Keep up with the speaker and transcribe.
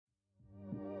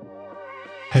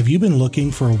Have you been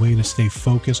looking for a way to stay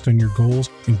focused on your goals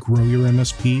and grow your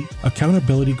MSP?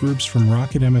 Accountability groups from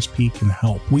Rocket MSP can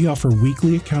help. We offer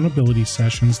weekly accountability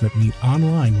sessions that meet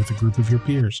online with a group of your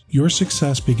peers. Your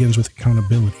success begins with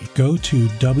accountability. Go to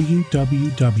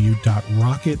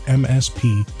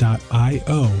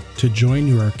www.rocketmsp.io to join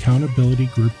your accountability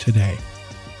group today.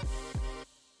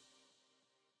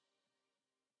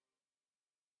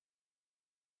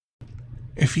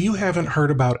 If you haven't heard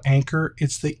about Anchor,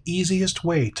 it's the easiest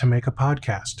way to make a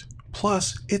podcast.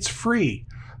 Plus, it's free.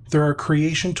 There are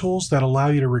creation tools that allow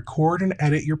you to record and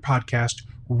edit your podcast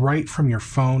right from your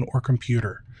phone or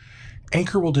computer.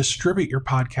 Anchor will distribute your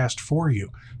podcast for you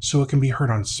so it can be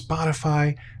heard on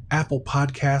Spotify, Apple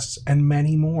Podcasts, and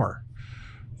many more.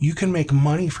 You can make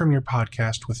money from your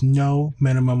podcast with no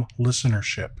minimum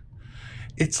listenership.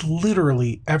 It's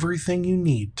literally everything you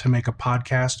need to make a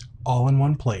podcast all in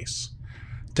one place.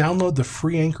 Download the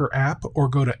free Anchor app or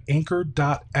go to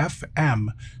anchor.fm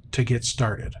to get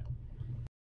started.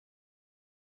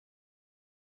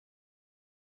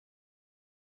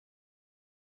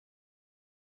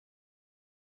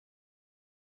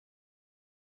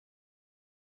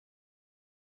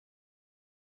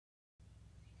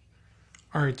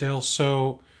 All right, Dale.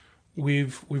 So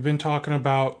we've been talking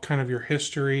about kind of your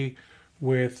history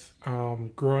with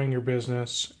growing your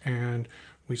business, and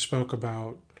we spoke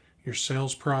about your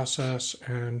sales process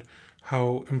and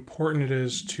how important it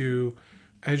is to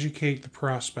educate the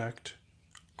prospect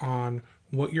on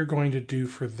what you're going to do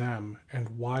for them and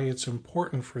why it's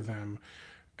important for them,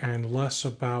 and less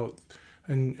about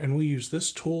and we use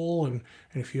this tool, and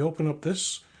if you open up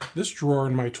this drawer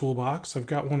in my toolbox, I've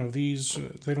got one of these.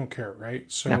 They don't care,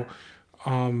 right? So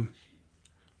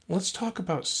let's talk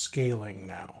about scaling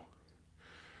now.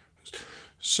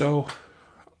 So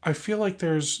I feel like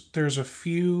there's a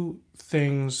few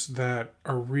things that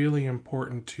are really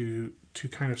important to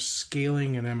kind of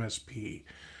scaling an MSP,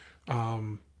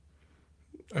 and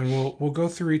we'll go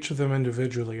through each of them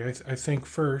individually. I think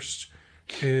first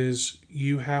is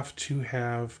you have to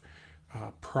have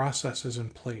processes in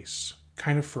place,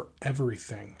 kind of for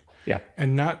everything. Yeah.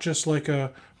 And not just like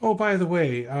oh, by the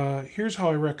way, here's how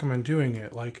I recommend doing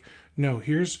it. Like, no,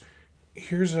 here's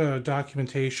a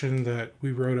documentation that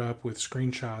we wrote up with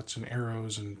screenshots and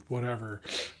arrows and whatever.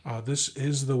 This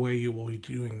is the way you will be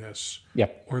doing this.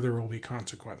 Yep. Or there will be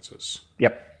consequences.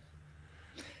 Yep.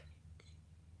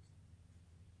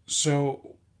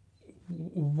 So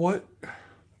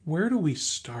where do we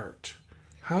start?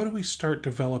 How do we start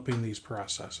developing these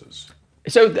processes?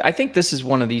 So I think this is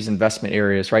one of these investment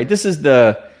areas, right? This is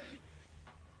the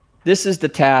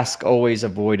task always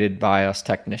avoided by us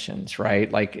technicians,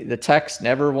 right? Like the techs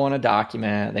never want to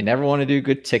document. They never want to do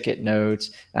good ticket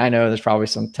notes. I know there's probably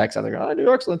some techs out there going, I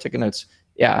do excellent ticket notes.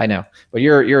 Yeah, I know. But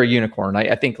you're a unicorn.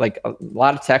 I think like a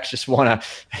lot of techs just want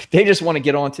to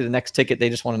get on to the next ticket. They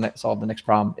just want to solve the next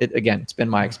problem. It's been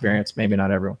my experience, maybe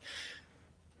not everyone.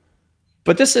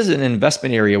 But this is an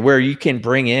investment area where you can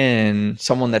bring in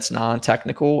someone that's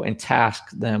non-technical and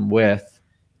task them with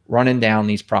running down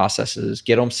these processes,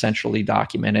 get them centrally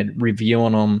documented,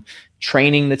 reviewing them,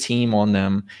 training the team on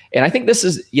them. And I think this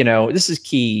is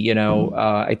key.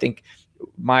 I think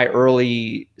my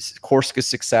early Corsica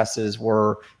successes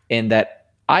were in that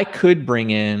I could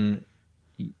bring in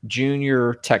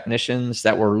junior technicians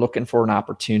that were looking for an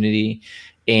opportunity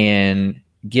and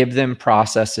give them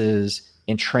processes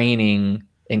and training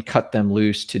and cut them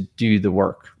loose to do the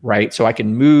work, right? So I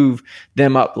can move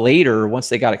them up later once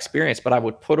they got experience, but I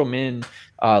would put them in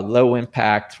low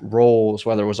impact roles,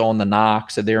 whether it was on the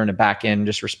NOC, so they're in the back end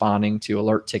just responding to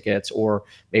alert tickets, or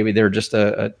maybe they're just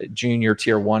a junior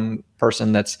tier 1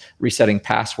 person that's resetting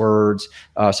passwords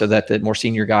so that the more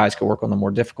senior guys can work on the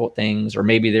more difficult things, or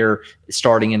maybe they're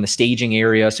starting in the staging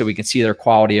area so we can see their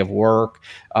quality of work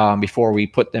before we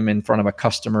put them in front of a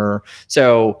customer.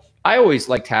 So I always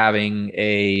liked having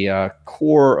a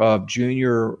core of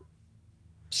junior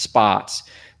spots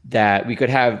that we could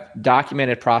have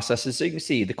documented processes so you can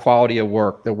see the quality of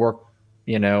work, the work,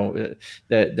 the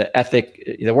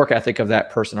ethic, the work ethic of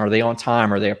that person. Are they on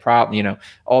time? Are they a problem?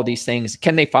 All these things.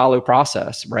 Can they follow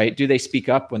process, right? Do they speak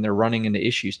up when they're running into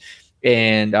issues?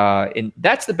 And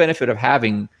that's the benefit of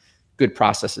having good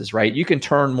processes, right? You can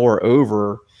turn more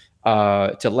over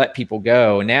to let people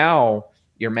go. Now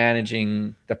you're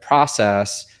managing the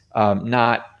process,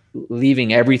 not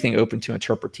leaving everything open to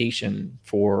interpretation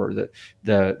for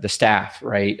the staff,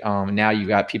 right? Now you've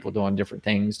got people doing different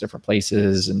things, different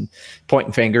places, and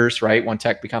pointing fingers, right? One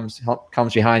tech comes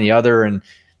behind the other, and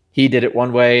he did it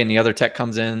one way, and the other tech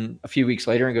comes in a few weeks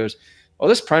later and goes, "Oh,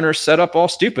 this printer's set up all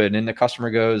stupid." And the customer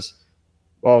goes,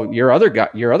 "Well, your other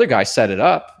guy set it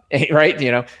up, right?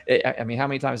 I mean, how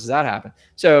many times does that happen?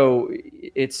 So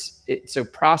so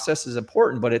process is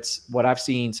important, but it's what I've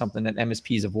seen something that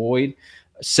MSPs avoid.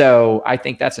 So I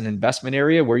think that's an investment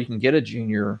area where you can get a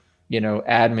junior,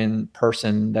 admin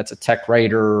person that's a tech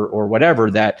writer or whatever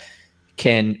that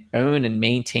can own and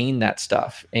maintain that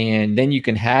stuff. And then you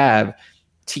can have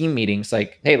team meetings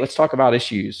like, hey, let's talk about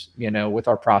issues, with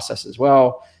our processes.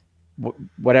 Well,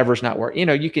 whatever's not working,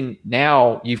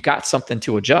 you've got something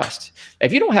to adjust.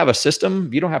 If you don't have a system,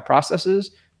 if you don't have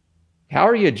processes, how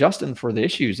are you adjusting for the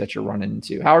issues that you're running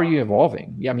into? How are you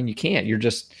evolving? Yeah, I mean, you can't. You're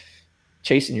just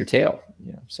chasing your tail,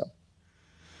 so.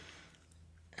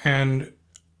 And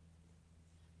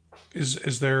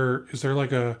is there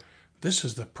like this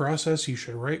is the process you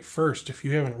should write first if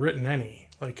you haven't written any?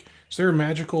 Like, is there a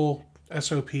magical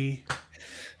SOP?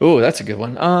 Oh, that's a good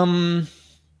one.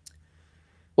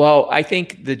 Well, I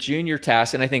think the junior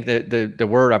task, and I think the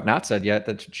word I've not said yet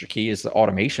that's key is the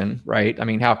automation, right? I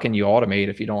mean, how can you automate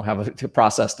if you don't have a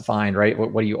process defined, right?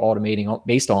 What are you automating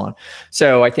based on?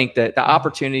 So I think that the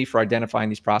opportunity for identifying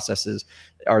these processes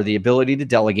are the ability to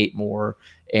delegate more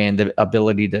and the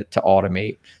ability to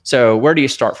automate. So where do you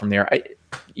start from there?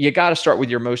 You got to start with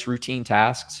your most routine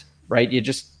tasks, right? You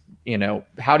just,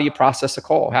 how do you process a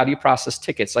call? How do you process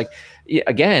tickets? Like,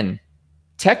 again,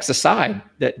 techs aside,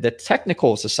 the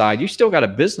technicals aside, you still got a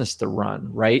business to run,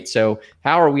 right? So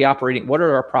how are we operating? What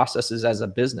are our processes as a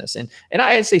business? And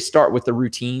I say start with the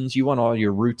routines. You want all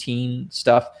your routine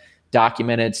stuff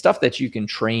documented, stuff that you can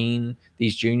train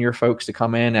these junior folks to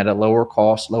come in at a lower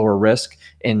cost, lower risk,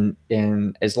 and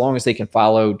as long as they can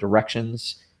follow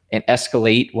directions and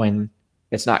escalate when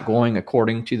it's not going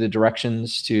according to the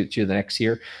directions to the next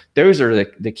year. Those are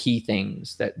the key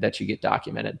things that you get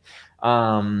documented.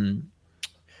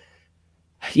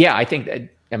 Yeah, I think that,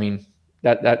 I mean,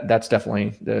 that's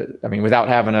definitely without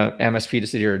having a MSP to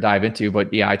sit here or dive into,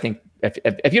 but yeah, I think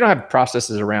if you don't have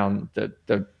processes around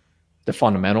the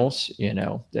fundamentals,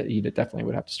 that you definitely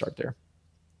would have to start there.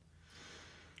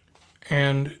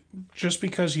 And just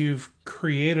because you've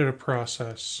created a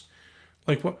process,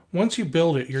 like once you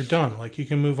build it, you're done. Like, you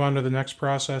can move on to the next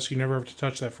process. You never have to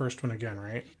touch that first one again,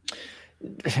 right?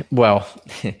 Well,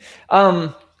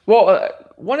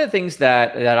 one of the things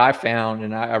that I found,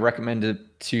 and I recommend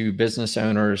to business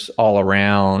owners all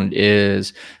around,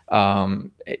 is have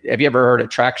you ever heard of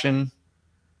Traction?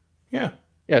 Yeah.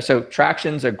 So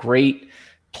Traction's a great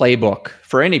playbook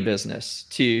for any business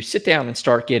to sit down and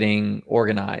start getting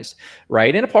organized,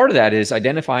 right? And a part of that is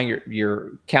identifying your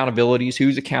accountabilities,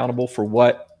 who's accountable for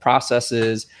what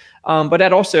processes. But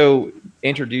that also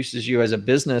introduces you as a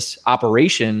business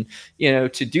operation, to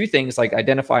do things like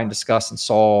identify and discuss and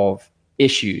solve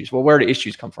issues. Well, where do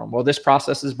issues come from? Well, this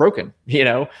process is broken,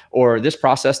 or this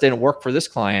process didn't work for this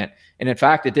client. And in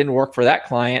fact, it didn't work for that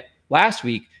client last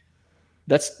week.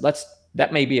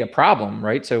 That may be a problem,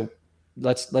 right? So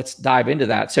let's dive into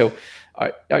that. So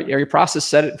are your process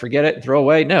set it and forget it and throw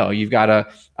away? No, you've got to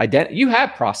you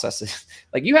have processes.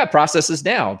 Like, you have processes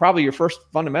now. Probably your first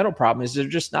fundamental problem is they're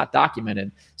just not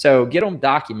documented. So get them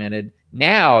documented.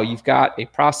 Now you've got a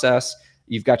process.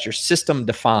 You've got your system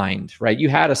defined, right? You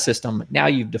had a system. Now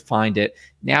you've defined it.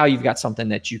 Now you've got something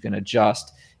that you can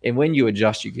adjust. And when you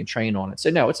adjust, you can train on it. So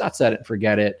no, it's not set it and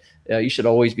forget it. You should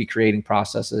always be creating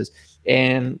processes.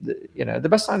 And the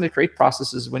best time to create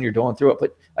processes is when you're going through it.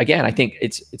 But again, I think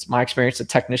it's my experience that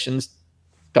technicians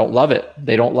don't love it.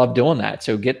 They don't love doing that.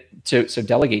 So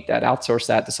delegate that, outsource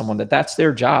that to someone that's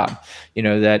their job.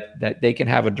 That they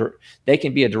can they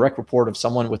can be a direct report of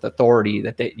someone with authority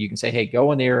that you can say, hey,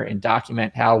 go in there and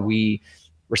document how we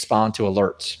respond to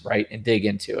alerts, right? And dig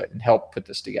into it and help put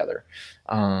this together.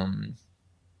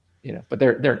 But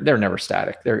they're never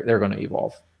static. They're going to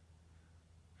evolve.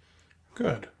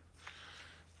 Good.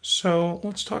 So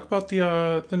let's talk about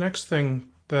the next thing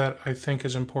that I think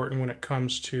is important when it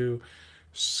comes to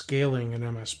scaling an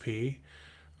MSP.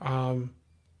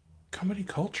 Company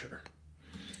culture.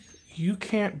 You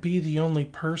can't be the only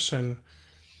person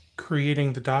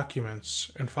creating the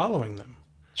documents and following them.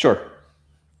 Sure.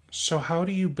 So how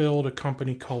do you build a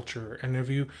company culture? And have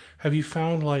you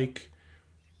found, like,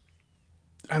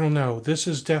 I don't know, this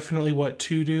is definitely what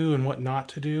to do and what not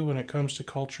to do when it comes to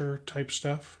culture type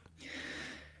stuff?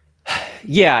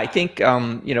 Yeah, I think,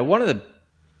 one of the,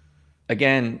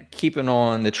 again, keeping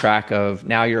on the track of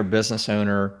now you're a business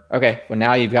owner. Okay, well,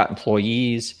 now you've got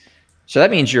employees. So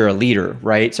that means you're a leader,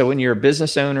 right? So when you're a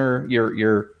business owner,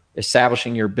 you're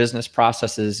establishing your business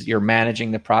processes, you're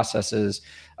managing the processes,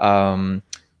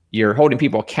 you're holding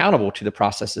people accountable to the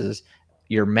processes.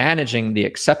 you're managing the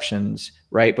exceptions,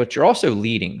 right? But you're also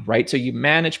leading, right? So you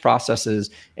manage processes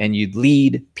and you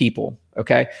lead people.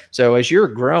 Okay. So as you're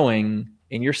growing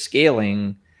and you're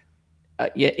scaling,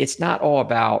 it's not all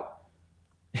about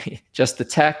just the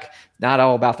tech, not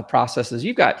all about the processes.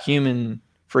 You've got human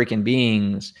freaking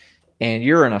beings and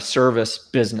you're in a service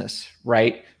business,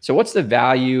 right? So what's the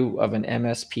value of an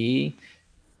MSP?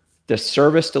 The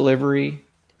service delivery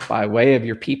by way of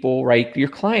your people, right? Your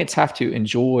clients have to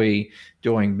enjoy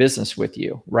doing business with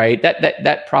you, right?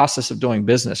 That process of doing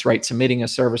business, right? Submitting a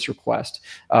service request,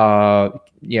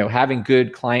 having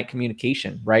good client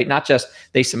communication, right? Not just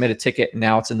they submit a ticket and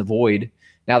now it's in the void.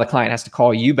 Now the client has to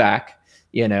call you back,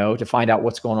 to find out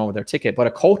what's going on with their ticket, but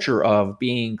a culture of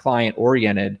being client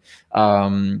oriented,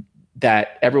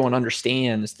 that everyone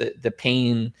understands the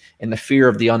pain and the fear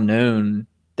of the unknown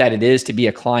that it is to be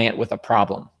a client with a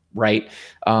problem, right?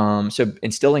 So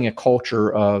instilling a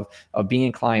culture of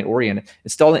being client oriented,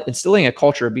 instilling a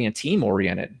culture of being team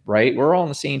oriented, right? We're all on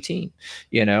the same team,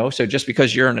 so just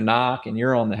because you're in a knock and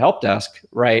you're on the help desk,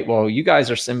 right? Well, you guys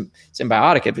are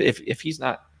symbiotic. If he's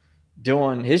not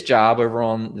doing his job over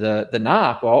on the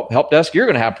knock, well, help desk, you're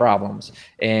going to have problems,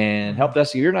 and help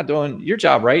desk, you're not doing your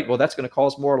job right. Well, that's going to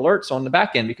cause more alerts on the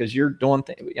back end because you're doing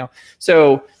things,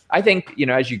 So I think,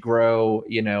 as you grow,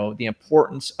 the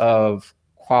importance of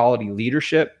quality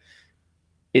leadership,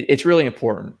 it's really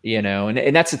important,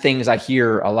 and that's the things I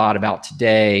hear a lot about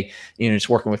today, just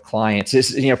working with clients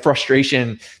is,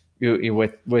 frustration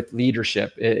with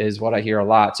leadership is what I hear a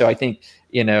lot. So I think,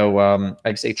 like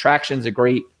I say, Traction's a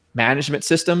great management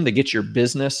system to get your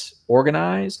business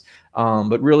organized,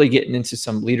 but really getting into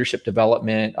some leadership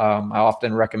development. I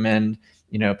often recommend,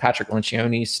 Patrick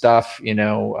Lencioni's stuff,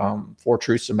 4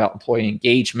 Truths About Employee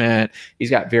Engagement. He's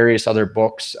got various other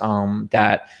books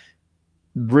that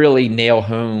really nail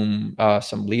home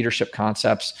some leadership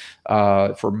concepts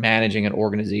for managing an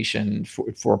organization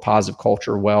for a positive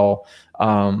culture well.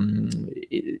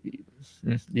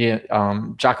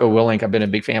 Jocko Willink, I've been a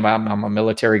big fan. I'm a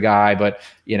military guy, but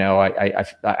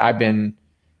I've been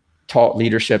taught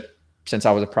leadership since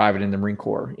I was a private in the Marine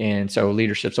Corps, and so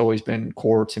leadership's always been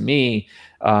core to me.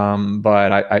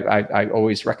 But I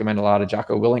always recommend a lot of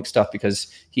Jocko Willink stuff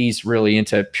because he's really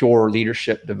into pure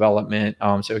leadership development.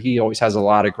 So he always has a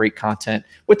lot of great content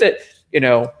with it.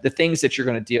 The things that you're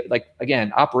going to deal, like,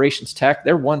 again, operations tech,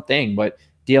 they're one thing, but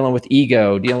dealing with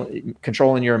ego,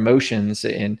 controlling your emotions,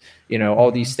 and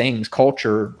all these things,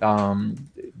 culture,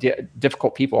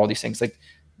 difficult people, all these things, like,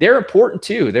 they're important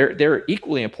too. They're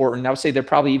equally important. I would say they're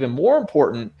probably even more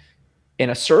important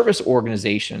in a service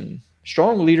organization.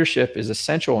 Strong leadership is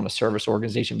essential in a service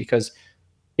organization because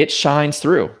it shines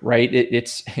through, right?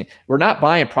 We're not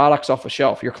buying products off a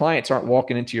shelf. Your clients aren't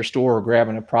walking into your store or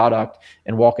grabbing a product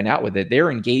and walking out with it. They're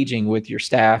engaging with your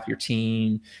staff, your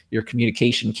team, your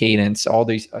communication cadence, all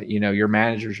these, your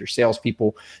managers, your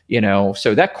salespeople,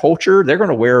 so that culture, they're going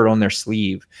to wear it on their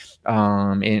sleeve.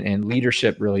 And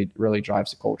leadership really, really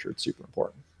drives the culture. It's super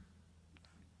important.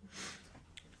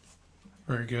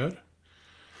 Very good.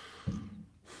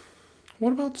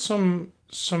 What about some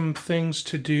things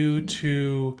to do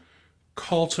to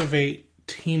cultivate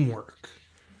teamwork?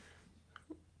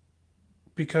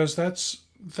 Because that's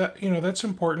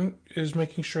important, is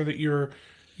making sure that your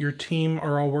team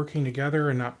are all working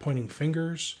together and not pointing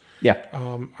fingers. Yeah.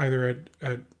 Either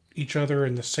at each other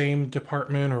in the same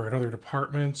department or at other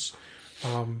departments.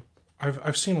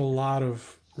 I've seen a lot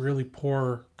of really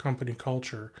poor company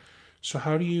culture. So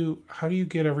how do you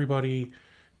get everybody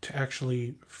to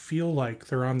actually feel like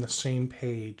they're on the same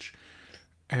page?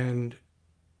 And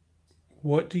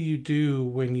what do you do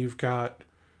when you've got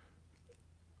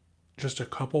just a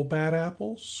couple bad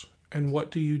apples? And what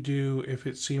do you do if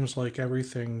it seems like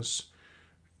everything's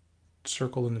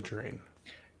circle in the drain?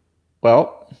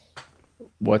 Well,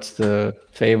 what's the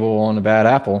fable on the bad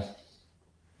apple?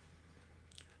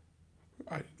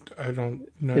 I don't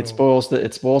know. It spoils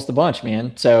the bunch,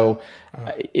 man. So,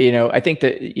 I think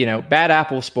that, bad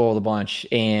apples spoil the bunch.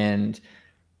 And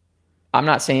I'm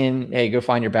not saying, hey, go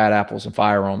find your bad apples and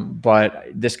fire them. But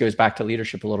this goes back to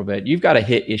leadership a little bit. You've got to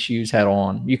hit issues head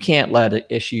on. You can't let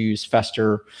issues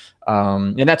fester.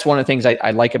 And that's one of the things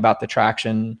I like about the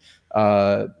Traction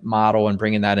model and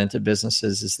bringing that into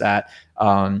businesses, is that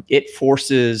it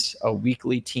forces a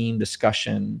weekly team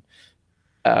discussion,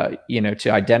 to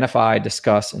identify,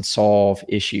 discuss, and solve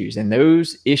issues. And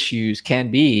those issues can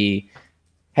be,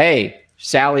 hey,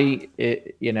 Sally,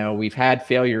 we've had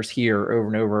failures here over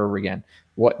and over again.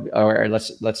 Or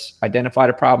let's identify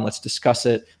the problem. Let's discuss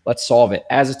it. Let's solve it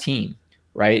as a team,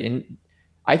 right? And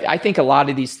I think a lot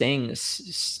of these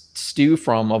things stew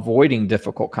from avoiding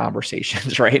difficult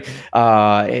conversations, right?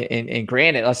 And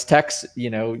granted, us techs,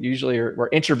 usually we're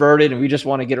introverted and we just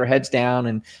want to get our heads down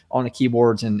and on the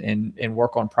keyboards and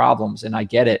work on problems. And I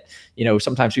get it.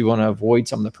 Sometimes we want to avoid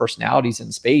some of the personalities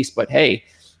in space, but hey,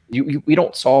 we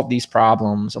don't solve these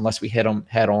problems unless we hit them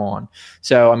head on.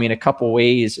 So, I mean, a couple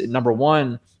ways. Number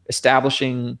one,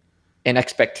 establishing an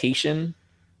expectation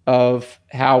of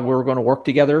how we're going to work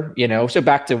together. So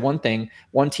back to one thing,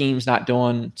 one team's not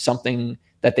doing something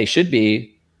that they should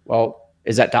be. Well,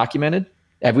 is that documented?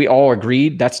 Have we all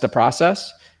agreed that's the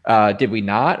process? Did we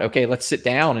not? Okay, let's sit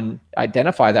down and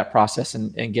identify that process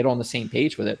and get on the same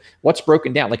page with it. What's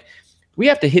broken down? Like, we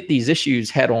have to hit these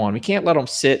issues head on. We can't let them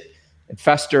sit and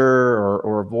fester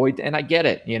or avoid. And I get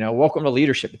it. Welcome to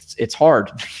leadership. It's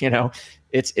hard.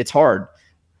 It's hard,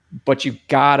 but you've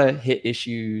got to hit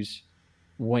issues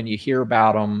when you hear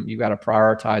about them. You got to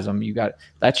prioritize them.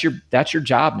 That's your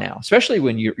job now, especially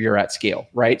when you're at scale,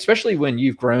 right? Especially when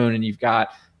you've grown and you've got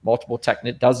multiple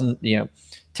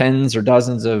tens or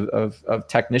dozens of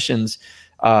technicians.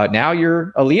 Now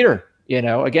you're a leader.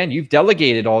 Again, you've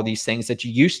delegated all these things that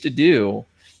you used to do.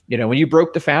 When you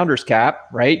broke the founder's cap,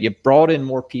 right? You brought in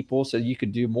more people so you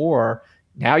could do more.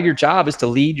 Now your job is to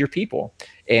lead your people.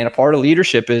 And a part of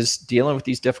leadership is dealing with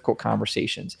these difficult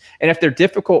conversations. And if they're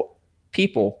difficult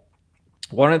people,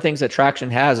 one of the things that Traction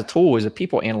has a tool is a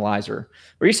people analyzer,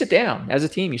 where you sit down as a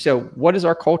team, you say, what is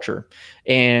our culture?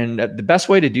 And the best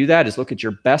way to do that is look at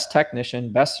your best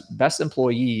technician, best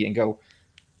employee, and go,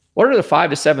 what are the 5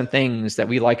 to 7 things that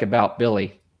we like about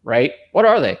Billy? Right? What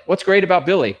are they? What's great about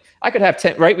Billy? I could have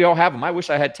 10, right? We all have them. I wish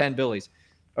I had 10 Billys.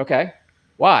 Okay.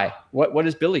 Why? What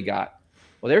has Billy got?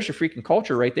 Well, there's your freaking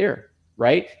culture right there.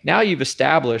 Right? Now you've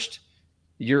established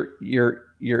your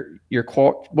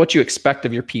what you expect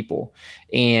of your people,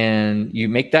 and you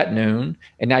make that known,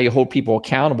 and now you hold people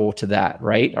accountable to that.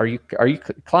 Right? Are you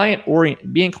client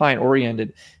oriented? Being client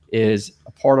oriented is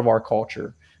a part of our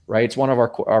culture. Right? It's one of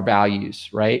our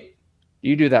values. Right?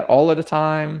 You do that all of the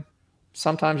time.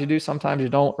 Sometimes you do, sometimes you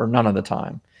don't, or none of the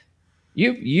time.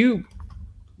 You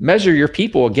measure your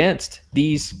people against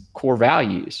these core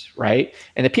values, right?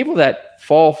 And the people that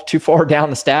fall too far down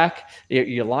the stack,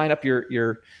 you line up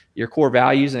your core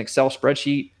values in Excel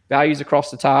spreadsheet, values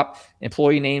across the top,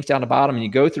 employee names down the bottom, and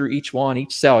you go through each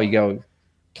cell, you go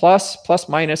plus,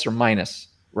 minus, or minus,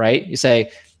 right? You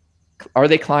say, are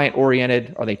they client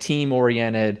oriented? Are they team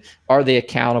oriented? Are they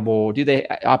accountable? Do they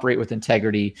operate with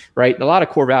integrity? Right? A lot of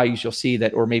core values you'll see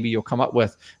that, or maybe you'll come up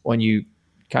with when you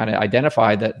kind of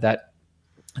identify that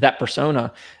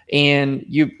persona, and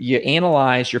you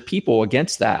analyze your people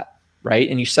against that, right?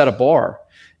 And you set a bar,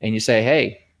 and you say,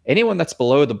 hey, anyone that's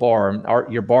below the bar,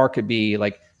 your bar could be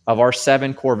like, of our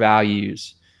 7 core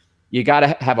values, you got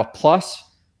to have a plus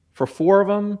for 4 of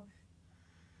them,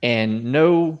 and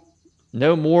no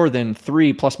more than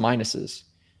 3 plus minuses.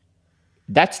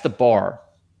 That's the bar.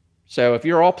 So if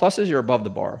you're all pluses, you're above the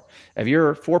bar. If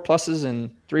you're 4 pluses and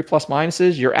 3 plus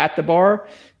minuses, you're at the bar.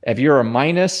 If you're a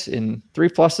minus and 3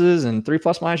 pluses and 3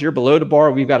 plus minus, you're below the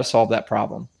bar. We've got to solve that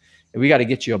problem. And we got to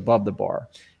get you above the bar.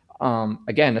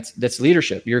 Again, that's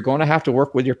leadership. You're going to have to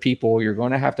work with your people. You're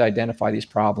going to have to identify these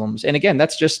problems. And again,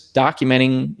 that's just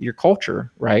documenting your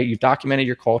culture, right? You've documented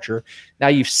your culture. Now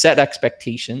you've set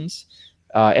expectations.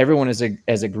 Everyone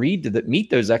has agreed to meet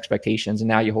those expectations, and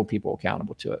now you hold people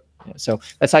accountable to it. So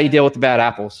that's how you deal with the bad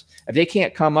apples. If they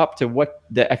can't come up to what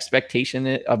the expectation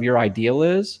of your ideal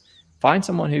is, find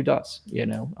someone who does.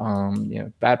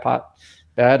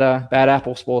 Bad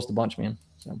apple spoils the bunch, man.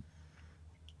 So,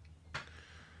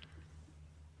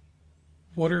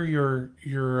 what are your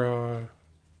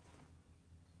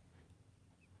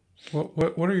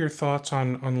what are your thoughts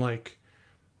on like,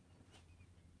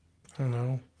 I don't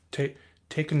know,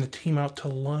 taking the team out to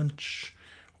lunch,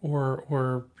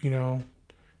 or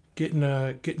getting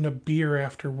a beer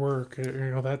after work,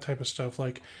 that type of stuff?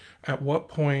 Like, at what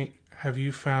point have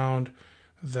you found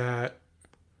that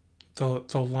the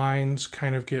lines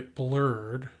kind of get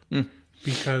blurred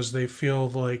because they feel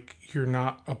like you're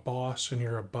not a boss and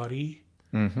you're a buddy,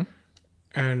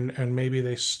 and maybe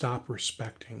they stop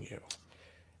respecting you?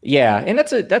 Yeah, and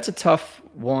that's a tough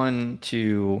one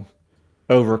to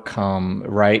overcome,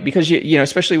 right? Because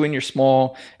especially when you're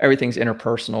small, everything's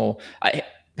interpersonal.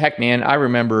 Heck, man, I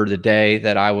remember the day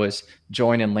that I was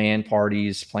joining LAN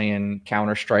parties, playing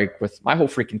Counter-Strike with my whole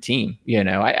freaking team.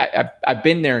 I've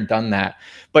been there and done that.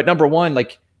 But number one,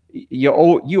 like,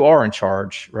 you are in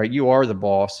charge, right? You are the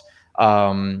boss,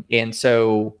 and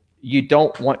so you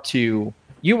want to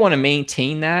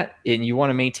maintain that, and you want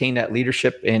to maintain that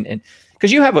leadership, and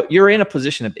because you're in a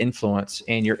position of influence,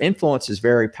 and your influence is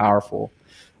very powerful.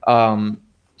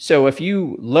 So if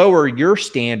you lower your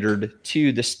standard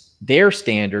to their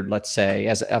standard, let's say,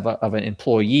 of an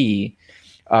employee,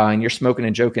 and you're smoking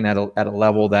and joking at a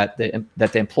level that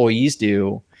the employees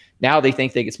do, now they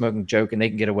think they can smoke and joke and they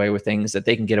can get away with things that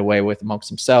they can get away with amongst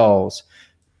themselves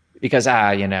because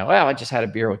well, I just had a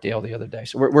beer with Dale the other day,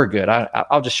 so we're good.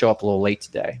 I'll just show up a little late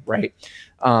today, right?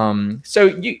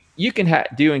 So you can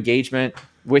do engagement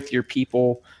with your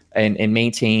people and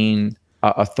maintain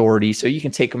authority, so you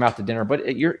can take them out to dinner,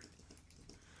 but you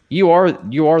are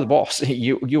the boss.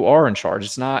 You are in charge.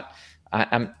 It's not.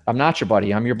 I'm not your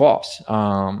buddy. I'm your boss.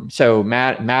 So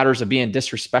matters of being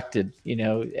disrespected,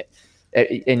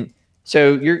 and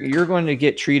so you're going to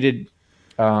get treated.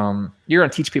 You're going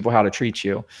to teach people how to treat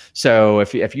you. So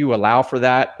if you allow for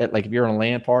that, like if you're in a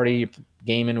LAN party,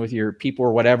 gaming with your people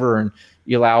or whatever, and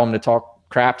you allow them to talk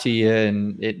crap to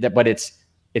you, but it's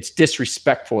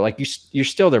disrespectful. Like you're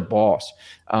still their boss.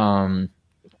 I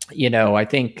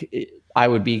think I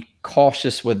would be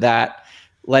cautious with that,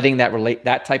 letting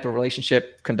that type of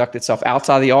relationship conduct itself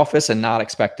outside of the office and not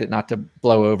expect it not to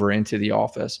blow over into the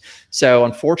office. So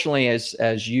unfortunately,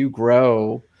 as you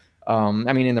grow,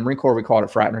 in the Marine Corps, we called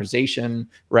it fraternization,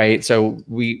 right? So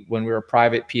when we were a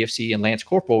private PFC and Lance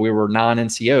Corporal, we were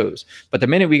non-NCOs. But the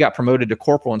minute we got promoted to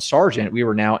Corporal and Sergeant, we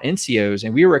were now NCOs,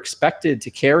 and we were expected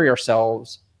to carry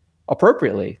ourselves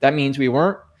appropriately. That means we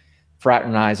weren't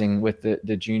fraternizing with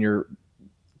the junior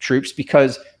troops,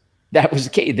 because that was the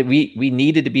case. That we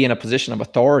needed to be in a position of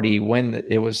authority when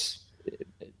it was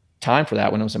time for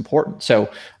that, when it was important. So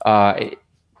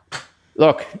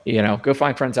look, go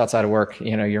find friends outside of work.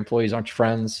 Your employees aren't your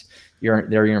friends.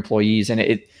 They're your employees.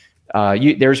 And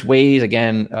there's ways,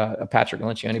 again, Patrick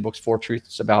Lencioni books, 4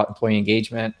 Truths about employee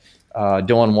engagement,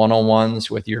 doing one-on-ones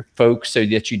with your folks so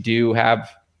that you do have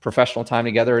professional time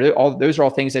together. Those are all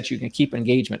things that you can keep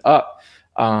engagement up.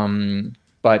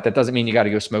 But that doesn't mean you got to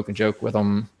go smoke and joke with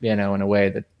them, in a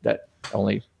way that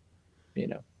only,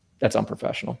 that's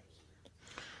unprofessional.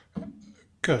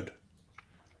 Good.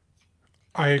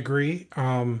 I agree.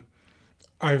 I've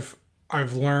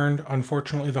learned,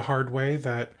 unfortunately, the hard way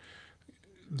that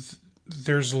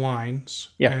there's lines,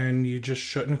 and you just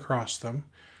shouldn't cross them.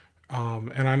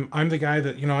 And I'm the guy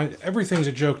that everything's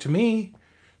a joke to me,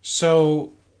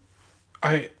 so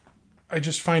I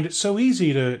just find it so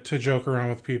easy to joke around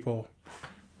with people.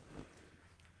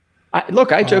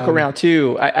 I joke around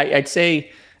too. I'd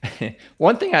say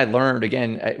one thing I learned,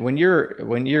 again, when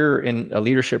you're in a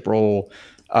leadership role,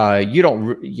 you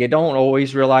don't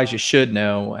always realize you should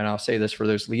know. And I'll say this for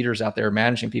those leaders out there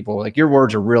managing people, like, your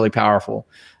words are really powerful.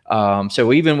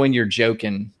 So even when you're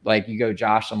joking, like you go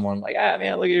josh someone like,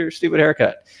 man, look at your stupid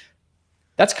haircut.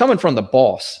 That's coming from the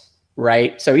boss,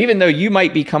 right? So even though you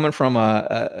might be coming from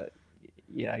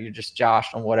you're just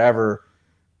joshed on whatever,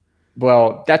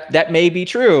 well, that may be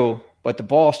true, but the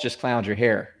boss just clowns your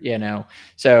hair,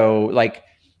 So like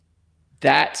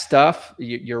that stuff,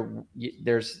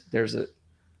 there's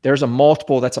a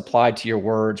multiple that's applied to your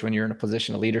words when you're in a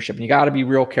position of leadership, and you got to be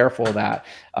real careful of that.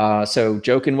 So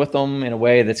joking with them in a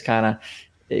way that's kind of,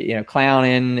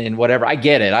 clowning and whatever, I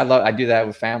get it. I do that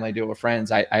with family, I do it with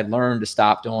friends. I learned to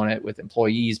stop doing it with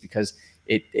employees because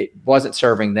it wasn't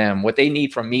serving them. What they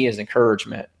need from me is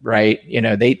encouragement, right?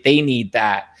 They need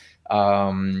that.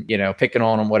 Picking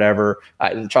on them, whatever.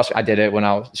 Trust me, I did it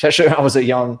especially when I was a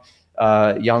young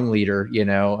leader,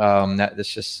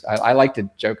 that's just, I like to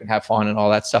joke and have fun and all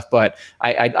that stuff, but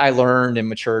I learned and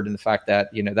matured in the fact that,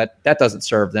 that doesn't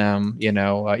serve them,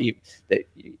 the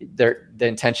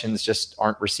intentions just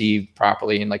aren't received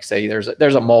properly. And like say,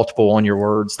 there's a multiple on your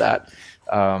words that,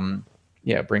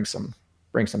 bring some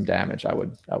damage, I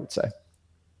would say.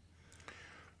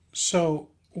 So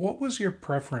what was your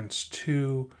preference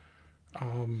to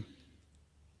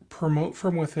promote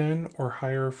from within or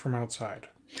hire from outside?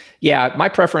 Yeah, my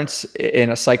preference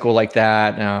in a cycle like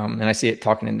that, and I see it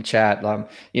talking in the chat.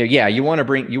 You want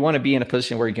to be in a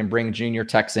position where you can bring junior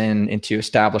techs into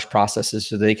established processes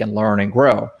so they can learn and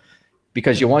grow,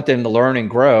 because you want them to learn and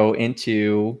grow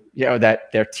into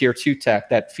that their tier 2 tech,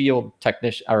 that field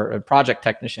technician or project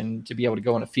technician, to be able to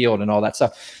go in the field and all that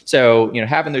stuff. So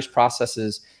having those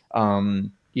processes,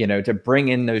 to bring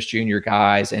in those junior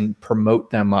guys and promote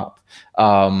them up.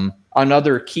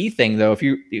 Another key thing, though, if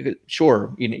your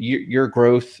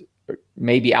growth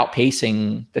may be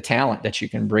outpacing the talent that you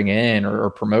can bring in or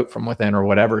promote from within or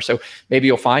whatever. So maybe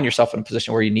you'll find yourself in a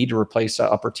position where you need to replace an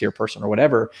upper tier person or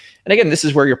whatever. And again, this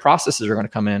is where your processes are going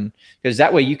to come in, because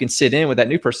that way you can sit in with that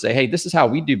new person and say, hey, this is how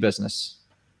we do business,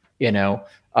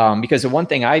 because the one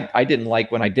thing I didn't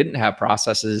like when I didn't have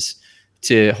processes,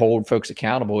 to hold folks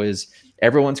accountable is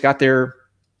everyone's got their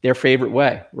favorite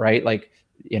way, right? Like,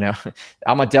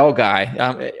 I'm a Dell guy.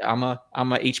 I'm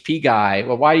a HP guy.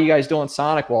 Well, why are you guys doing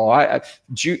Sonic Wall?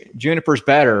 Juniper's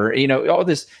better. All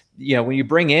this. When you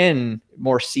bring in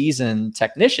more seasoned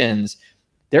technicians,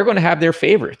 they're going to have their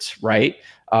favorites, right?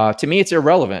 To me, it's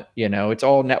irrelevant. It's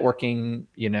all networking.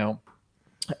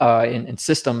 And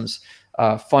systems.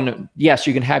 Fun. Yes,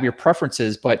 you can have your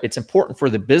preferences, but it's important for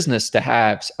the business to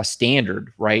have a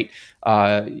standard, right?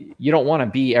 You don't want to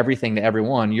be everything to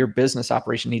everyone. Your business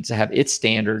operation needs to have its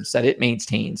standards that it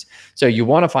maintains. So you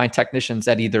want to find technicians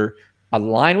that either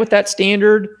align with that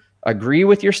standard, agree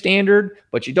with your standard,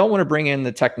 but you don't want to bring in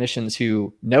the technicians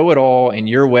who know it all and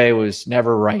your way was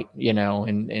never right,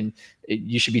 and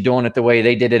you should be doing it the way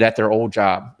they did it at their old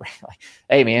job. Right? Like,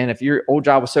 hey man, if your old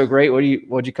job was so great, what'd you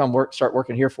start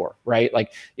working here for? Right.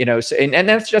 Like, so, and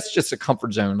that's just a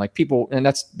comfort zone. Like people, and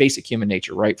that's basic human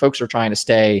nature, right? Folks are trying to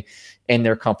stay in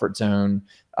their comfort zone.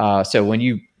 So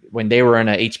when they were in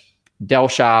a Dell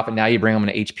shop and now you bring them in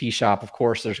an HP shop, of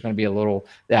course, there's going to be a little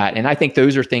that. And I think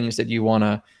those are things that you want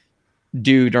to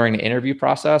do during the interview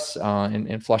process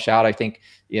and flush out. I think,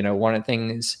 one of the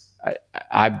things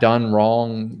I've done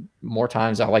wrong more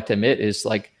times I like to admit is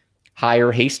like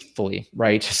hire hastefully,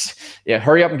 right? Just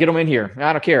hurry up and get him in here.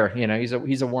 I don't care.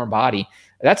 He's a warm body.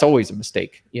 That's always a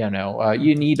mistake. You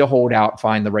need to hold out,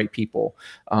 find the right people,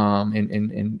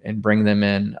 and bring them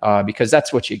in because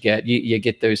that's what you get. You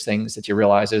get those things that you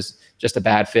realize is just a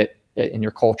bad fit in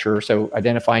your culture. So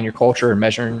identifying your culture and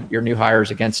measuring your new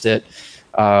hires against it,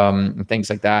 and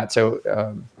things like that.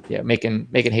 So making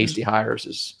hasty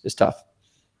hires is tough.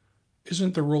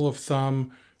 Isn't the rule of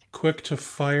thumb quick to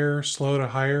fire, slow to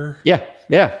hire? Yeah.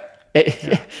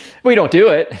 We don't do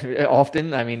it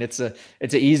often. I mean, it's an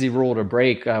easy rule to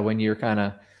break when you're kind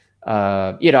of,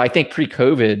 I think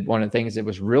pre-COVID, one of the things that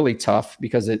was really tough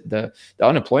because the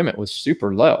unemployment was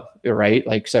super low, right?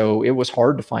 Like, so it was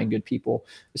hard to find good people.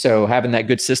 So having that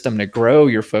good system to grow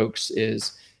your folks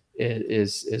is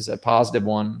a positive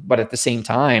one. But at the same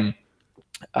time,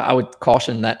 I would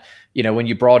caution that, when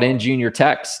you brought in junior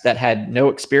techs that had no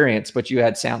experience, but you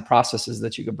had sound processes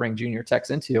that you could bring junior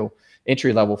techs into,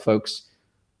 entry-level folks,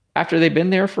 after they've been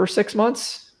there for 6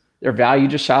 months, their value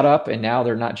just shot up and now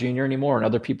they're not junior anymore and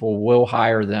other people will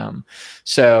hire them.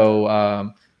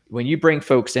 So when you bring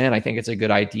folks in, I think it's a good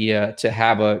idea to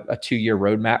have a 2-year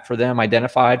roadmap for them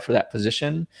identified for that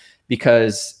position,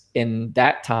 because in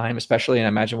that time, especially, and I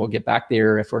imagine we'll get back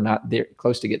there if we're not there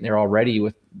close to getting there already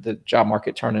with the job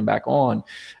market turning back on,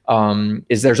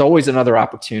 is there's always another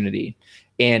opportunity.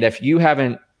 And if you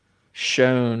haven't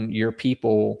shown your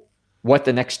people what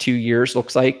the next 2 years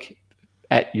looks like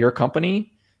at your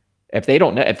company, if they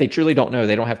don't know, if they truly don't know,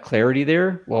 they don't have clarity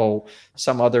there, well,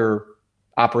 some other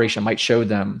operation might show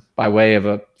them by way of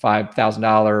a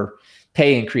 $5,000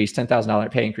 pay increase,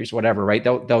 $10,000 pay increase, whatever, right?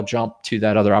 They'll jump to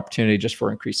that other opportunity just for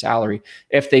increased salary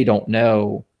if they don't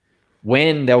know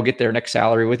when they'll get their next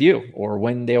salary with you, or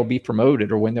when they'll be promoted,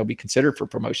 or when they'll be considered for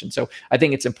promotion. So I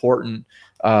think it's important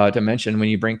to mention when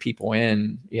you bring people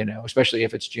in, especially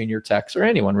if it's junior techs or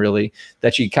anyone really,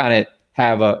 that you kind of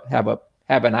have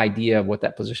an idea of what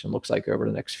that position looks like over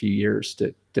the next few years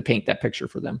to paint that picture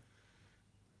for them.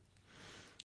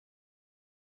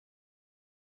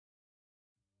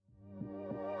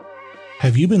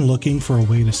 Have you been looking for a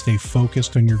way to stay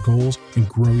focused on your goals and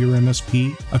grow your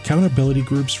MSP? Accountability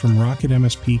groups from Rocket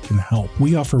MSP can help.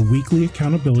 We offer weekly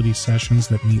accountability sessions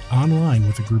that meet online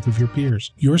with a group of your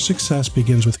peers. Your success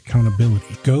begins with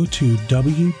accountability. Go to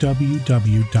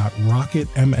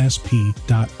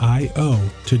www.rocketmsp.io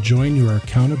to join your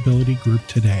accountability group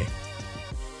today.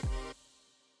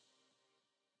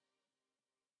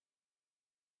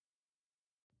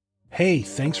 Hey,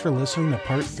 thanks for listening to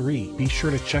part 3. Be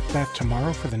sure to check back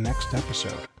tomorrow for the next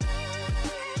episode.